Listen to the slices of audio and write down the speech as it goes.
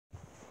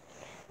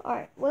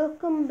Alright,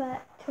 welcome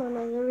back to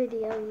another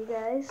video, you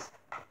guys.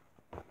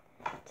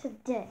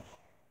 Today,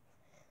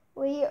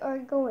 we are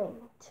going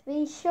to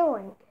be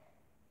showing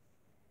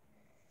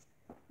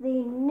the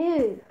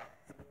new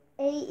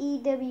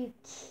AEW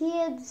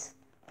Kids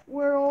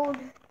World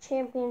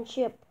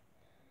Championship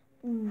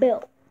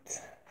belt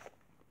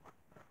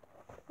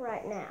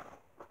right now.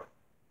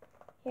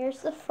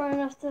 Here's the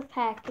front of the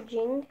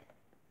packaging.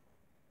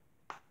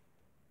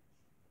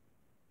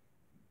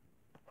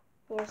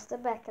 Here's the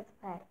back of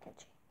the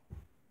packaging.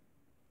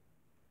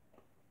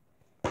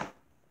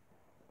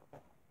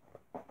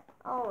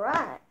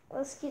 Alright,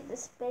 let's get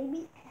this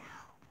baby out.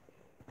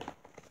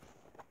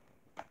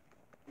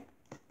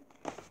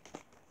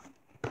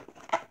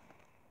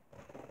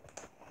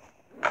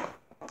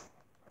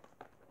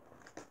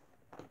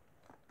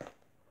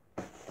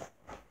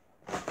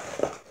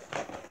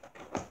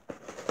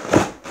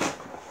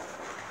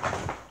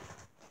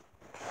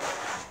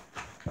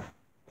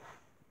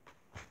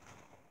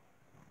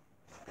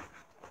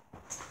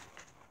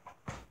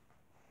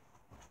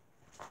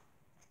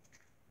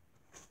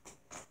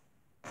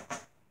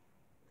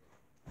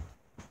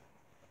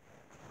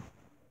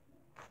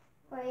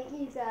 Wait,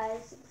 you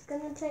guys, it's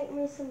going to take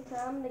me some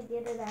time to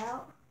get it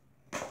out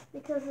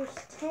because there's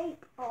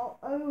tape all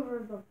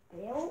over the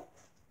belt.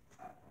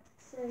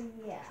 So,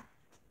 yeah.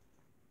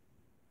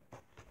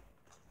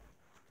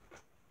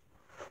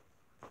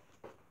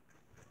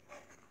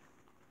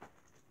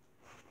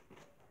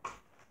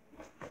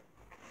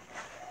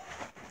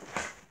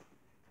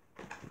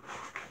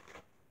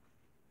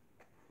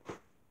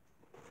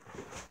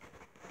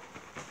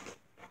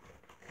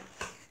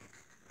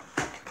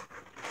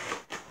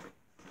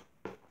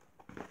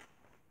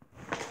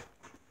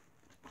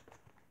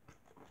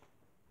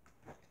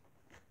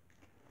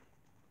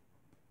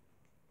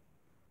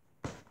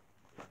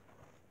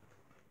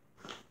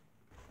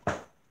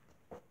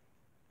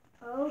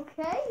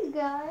 Okay, you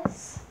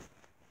guys,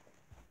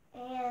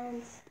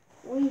 and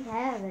we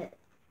have it.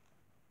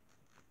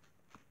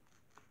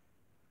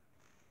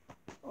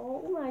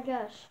 Oh my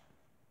gosh.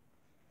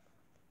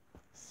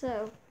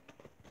 So,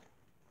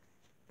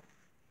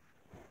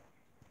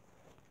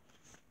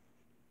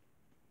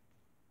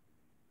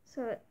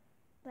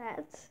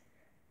 that's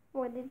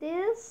what it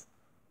is.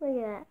 Look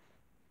at that.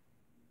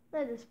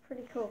 That is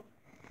pretty cool.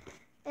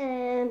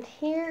 And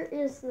here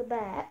is the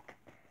back.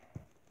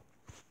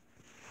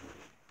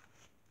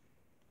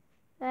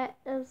 That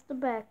is the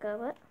back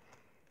of it.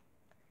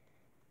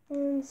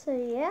 And so,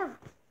 yeah.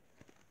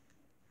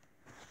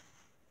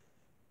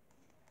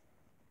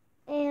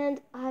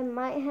 And I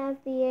might have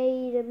the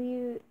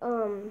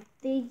AEW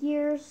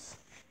figures,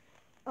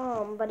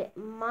 but it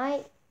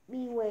might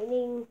be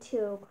waiting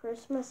till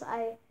Christmas.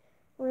 I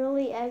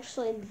really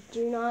actually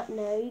do not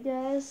know, you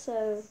guys,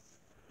 so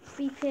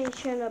be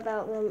patient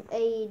about them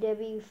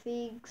AEW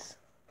Figs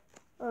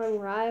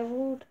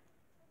Unrivaled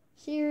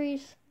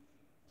series.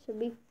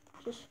 So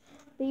just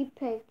be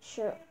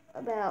patient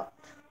about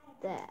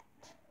that.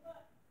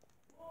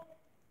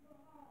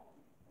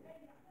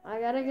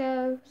 I gotta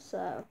go,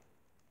 so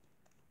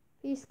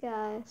peace,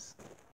 guys.